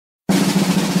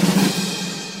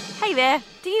Hey there,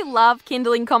 do you love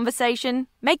Kindling Conversation?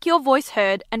 Make your voice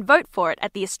heard and vote for it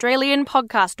at the Australian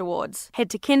Podcast Awards. Head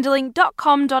to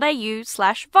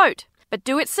kindling.com.au/vote. But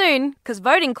do it soon, because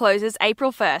voting closes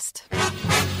April 1st.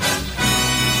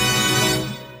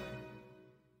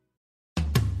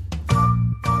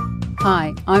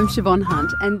 Hi, I'm Siobhan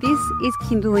Hunt, and this is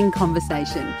Kindling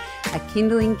Conversation, a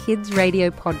Kindling Kids radio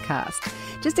podcast.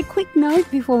 Just a quick note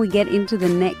before we get into the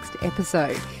next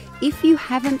episode. If you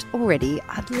haven't already,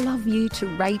 I'd love you to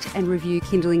rate and review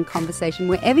Kindling Conversation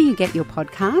wherever you get your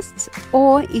podcasts,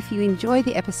 or if you enjoy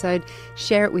the episode,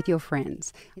 share it with your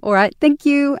friends. All right, thank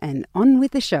you, and on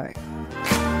with the show.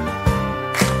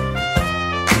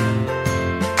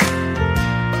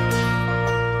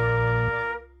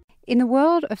 In the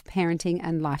world of parenting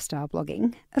and lifestyle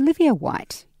blogging, Olivia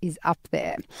White is up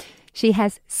there. She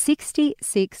has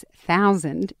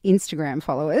 66,000 Instagram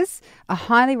followers, a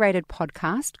highly rated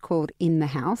podcast called In the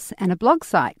House, and a blog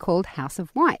site called House of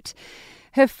White.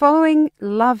 Her following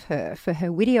love her for her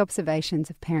witty observations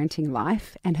of parenting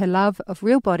life and her love of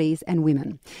real bodies and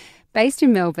women. Based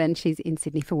in Melbourne, she's in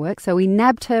Sydney for work, so we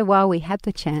nabbed her while we had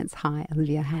the chance. Hi,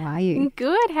 Olivia, how are you?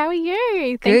 Good, how are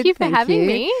you? Thank you for having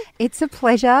me. It's a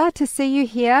pleasure to see you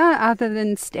here, other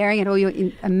than staring at all your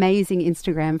amazing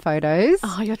Instagram photos.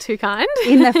 Oh, you're too kind.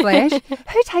 In the flesh.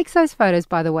 Who takes those photos,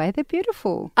 by the way? They're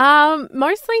beautiful.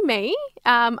 Mostly me.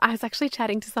 I was actually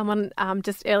chatting to someone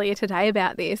just earlier today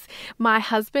about this. My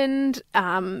husband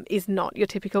is not your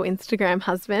typical Instagram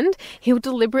husband. He'll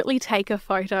deliberately take a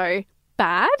photo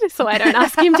bad, so I don't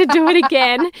ask him to do it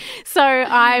again. So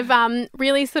I've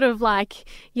really sort of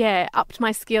upped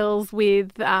my skills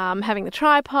with having the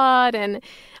tripod, and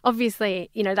obviously,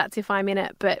 that's if I'm in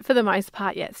it, but for the most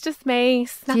part, it's just me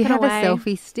snapping away. Do you have a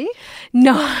selfie stick?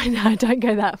 No, don't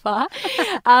go that far.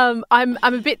 I'm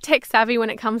a bit tech savvy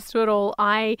when it comes to it all.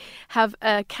 I have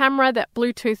a camera that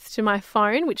Bluetooths to my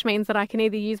phone, which means that I can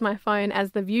either use my phone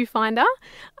as the viewfinder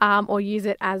or use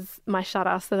it as my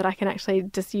shutter, so that I can actually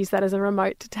just use that as a remote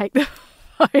to take the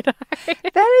photo.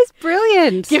 That is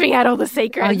brilliant. Giving out all the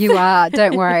secrets. Oh, you are.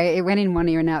 Don't worry. It went in one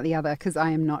ear and out the other, because I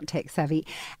am not tech savvy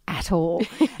at all.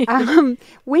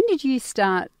 When did you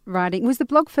start writing? Was the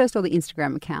blog first or the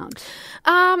Instagram account?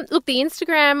 Look, the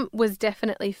Instagram was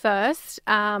definitely first.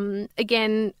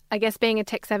 Again, I guess being a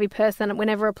tech savvy person,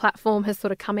 whenever a platform has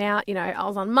sort of come out, I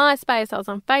was on MySpace, I was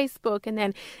on Facebook, and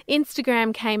then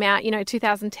Instagram came out,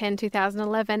 2010,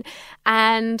 2011.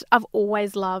 And I've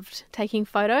always loved taking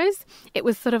photos. It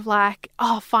was sort of like,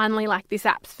 finally, this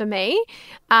app's for me.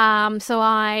 So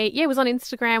I was on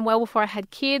Instagram well before I had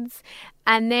kids,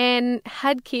 and then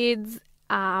had kids.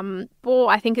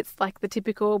 I think it's like the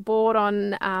typical bored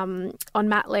on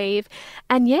mat leave,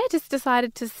 and just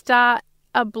decided to start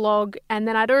a blog, and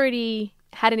then I'd already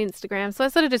had an Instagram, so I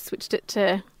sort of just switched it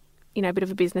to, a bit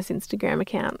of a business Instagram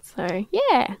account. So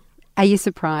yeah. Are you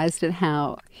surprised at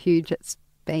how huge it's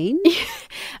been?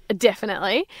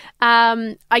 Definitely.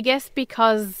 I guess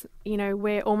because,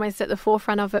 we're almost at the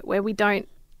forefront of it, where we don't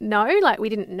know, we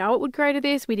didn't know it would grow to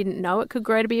this. We didn't know it could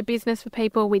grow to be a business for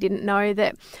people. We didn't know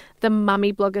that the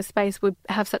mummy blogger space would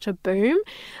have such a boom.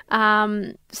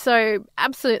 So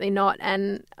absolutely not.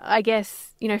 And I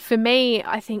guess, for me,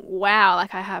 I think, wow, I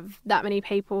have that many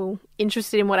people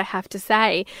interested in what I have to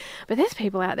say. But there's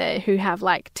people out there who have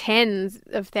tens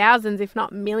of thousands, if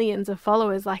not millions of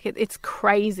followers. It's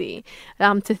crazy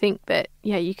to think that,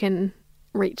 you can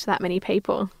reach that many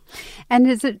people. And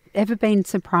has it ever been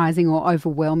surprising or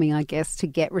overwhelming, I guess, to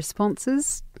get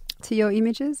responses to your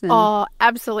images? Oh,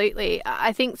 absolutely.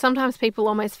 I think sometimes people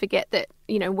almost forget that,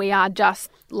 we are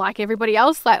just like everybody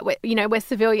else. We're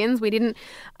civilians. We didn't,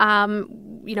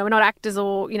 we're not actors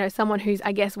or, someone who's,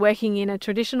 I guess, working in a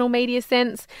traditional media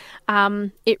sense.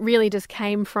 It really just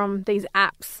came from these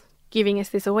apps giving us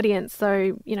this audience.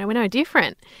 So, we're no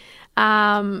different.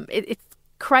 It's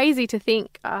crazy to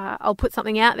think I'll put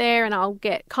something out there and I'll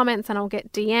get comments and I'll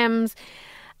get DMs,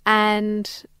 and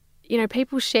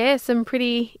people share some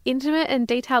pretty intimate and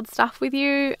detailed stuff with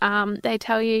you. They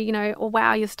tell you, oh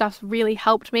wow, your stuff's really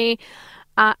helped me,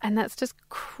 and that's just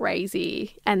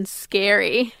crazy and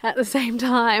scary at the same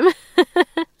time.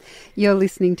 You're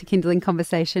listening to Kindling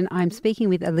Conversation. I'm speaking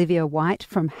with Olivia White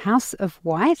from House of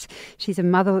White. She's a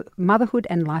motherhood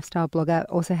and lifestyle blogger,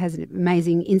 also has an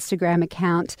amazing Instagram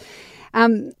account.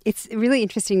 It's really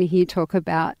interesting to hear you talk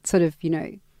about sort of,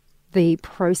 the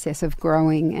process of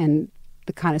growing and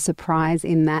the kind of surprise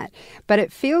in that. But it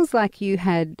feels like you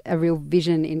had a real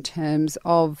vision in terms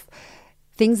of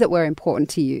things that were important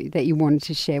to you that you wanted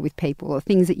to share with people, or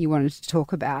things that you wanted to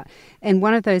talk about. And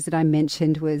one of those that I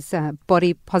mentioned was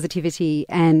body positivity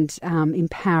and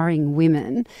empowering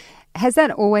women. Has that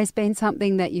always been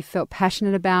something that you felt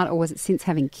passionate about, or was it since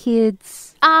having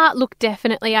kids? Look,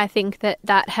 definitely. I think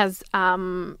that has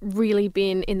really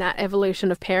been in that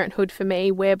evolution of parenthood for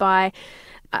me, whereby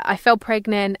I fell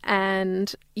pregnant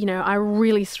and, I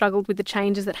really struggled with the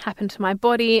changes that happened to my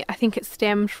body. I think it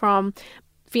stemmed from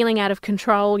feeling out of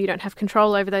control. You don't have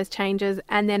control over those changes.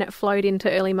 And then it flowed into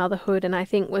early motherhood, and I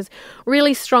think was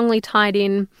really strongly tied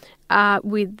in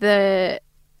with the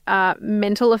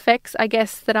mental effects, I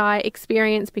guess, that I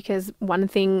experienced, because one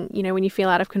thing, when you feel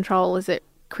out of control is it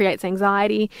creates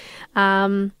anxiety.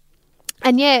 In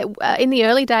the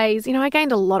early days, I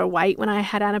gained a lot of weight when I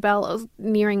had Annabelle. I was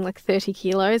nearing 30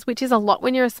 kilos, which is a lot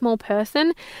when you're a small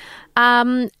person.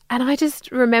 And I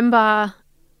just remember,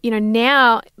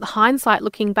 now hindsight,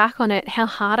 looking back on it, how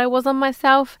hard I was on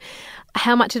myself,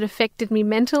 how much it affected me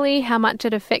mentally, how much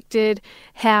it affected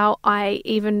how I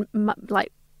even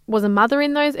was a mother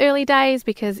in those early days,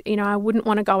 because, I wouldn't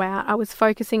want to go out. I was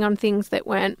focusing on things that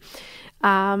weren't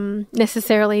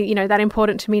necessarily, that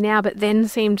important to me now, but then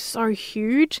seemed so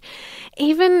huge.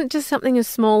 Even just something as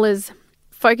small as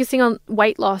focusing on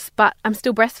weight loss, but I'm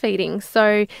still breastfeeding.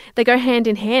 So they go hand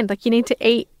in hand. You need to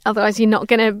eat, otherwise you're not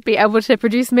going to be able to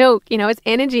produce milk. It's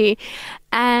energy.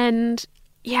 And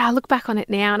I look back on it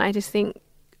now and I just think,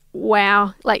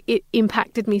 wow, it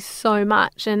impacted me so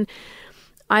much. And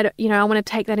I want to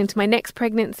take that into my next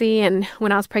pregnancy. And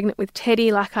when I was pregnant with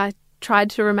Teddy, I tried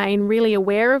to remain really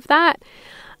aware of that.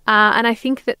 And I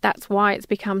think that's why it's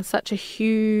become such a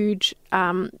huge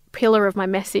pillar of my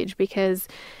message, because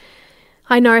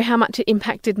I know how much it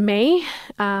impacted me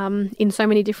in so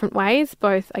many different ways,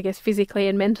 both, I guess, physically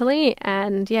and mentally.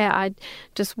 And I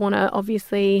just want to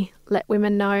obviously let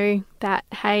women know that,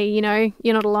 hey,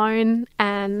 you're not alone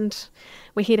and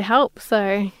we're here to help.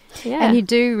 So, yeah. And you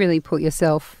do really put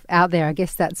yourself out there. I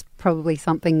guess that's probably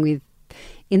something with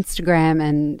Instagram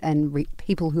and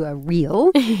people who are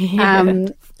real.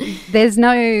 There's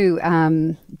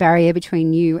no barrier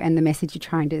between you and the message you're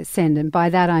trying to send. And by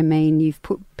that I mean you've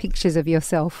put pictures of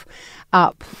yourself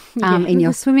up in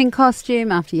your swimming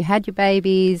costume after you had your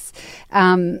babies.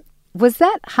 Was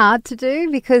that hard to do?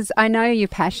 Because I know you're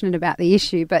passionate about the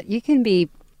issue, but you can be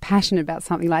passionate about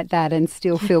something like that and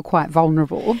still feel quite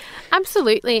vulnerable.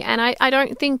 Absolutely. And I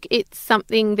don't think it's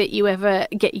something that you ever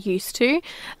get used to.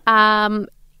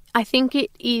 I think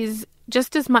it is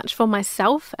just as much for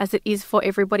myself as it is for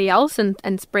everybody else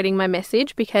and spreading my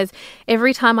message, because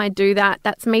every time I do that,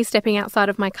 that's me stepping outside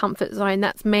of my comfort zone.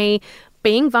 That's me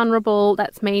being vulnerable.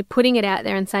 That's me putting it out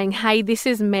there and saying, hey, this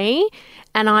is me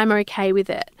and I'm okay with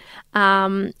it.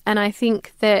 And I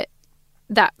think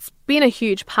that's been a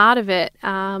huge part of it,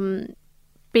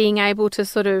 being able to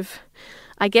sort of,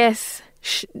 I guess,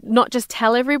 not just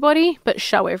tell everybody, but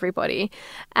show everybody.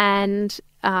 And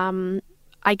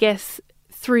I guess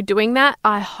through doing that,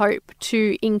 I hope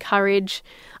to encourage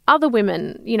other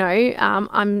women.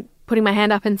 I'm putting my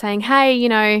hand up and saying,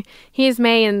 hey, here's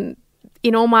me, and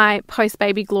in all my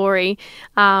post-baby glory,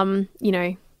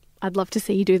 I'd love to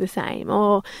see you do the same,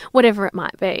 or whatever it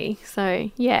might be.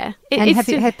 So, yeah.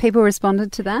 Have people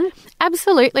responded to that?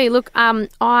 Absolutely. Look,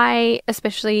 I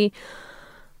especially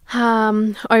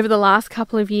over the last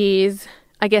couple of years,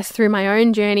 I guess through my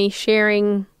own journey,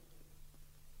 sharing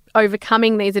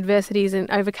overcoming these adversities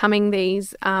and overcoming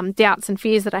these doubts and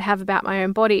fears that I have about my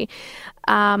own body,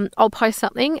 I'll post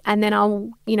something and then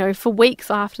I'll, for weeks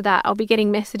after that, I'll be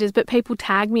getting messages, but people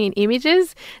tag me in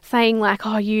images saying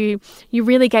oh, you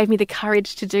really gave me the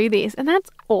courage to do this. And that's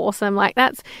awesome.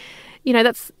 That's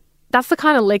the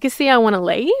kind of legacy I want to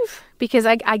leave, because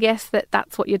I guess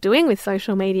that's what you're doing with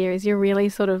social media, is you're really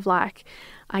sort of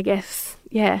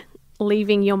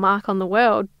leaving your mark on the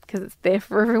world, because it's there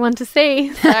for everyone to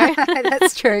see. So.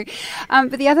 That's true.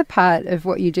 But the other part of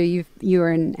what you do, you're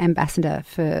an ambassador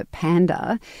for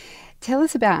Panda. Tell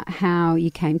us about how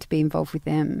you came to be involved with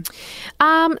them.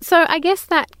 So I guess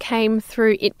that came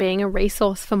through it being a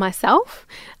resource for myself.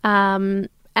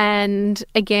 And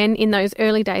again, in those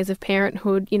early days of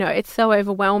parenthood, it's so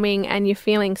overwhelming and you're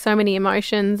feeling so many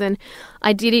emotions. And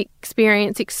I did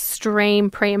experience extreme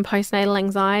pre- and postnatal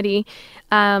anxiety.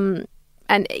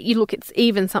 And it's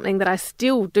even something that I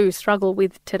still do struggle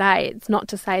with today. It's not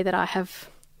to say that I have,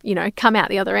 come out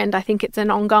the other end. I think it's an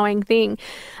ongoing thing.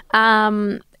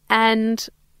 And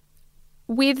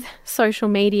with social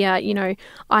media,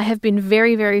 I have been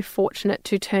very, very fortunate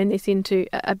to turn this into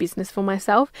a business for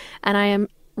myself. And I am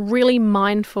really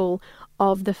mindful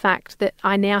of the fact that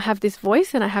I now have this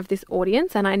voice and I have this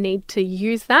audience, and I need to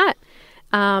use that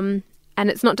And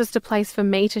it's not just a place for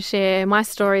me to share my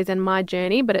stories and my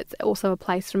journey, but it's also a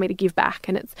place for me to give back.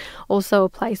 And it's also a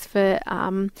place for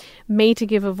me to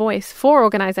give a voice for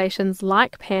organisations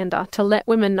like Panda to let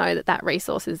women know that that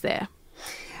resource is there.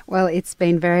 Well, it's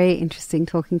been very interesting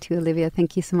talking to you, Olivia.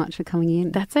 Thank you so much for coming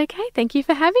in. That's okay. Thank you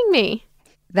for having me.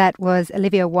 That was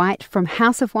Olivia White from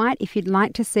House of White. If you'd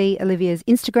like to see Olivia's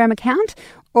Instagram account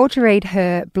or to read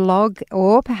her blog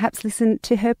or perhaps listen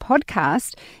to her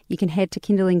podcast, you can head to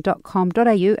kindling.com.au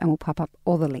and we'll pop up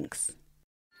all the links.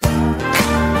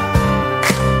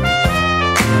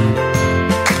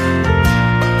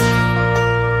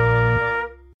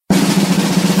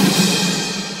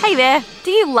 Hey there,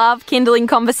 do you love Kindling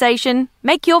Conversation?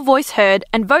 Make your voice heard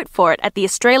and vote for it at the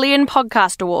Australian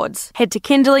Podcast Awards. Head to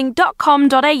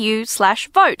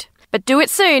kindling.com.au/vote. But do it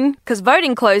soon, because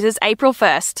voting closes April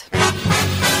 1st.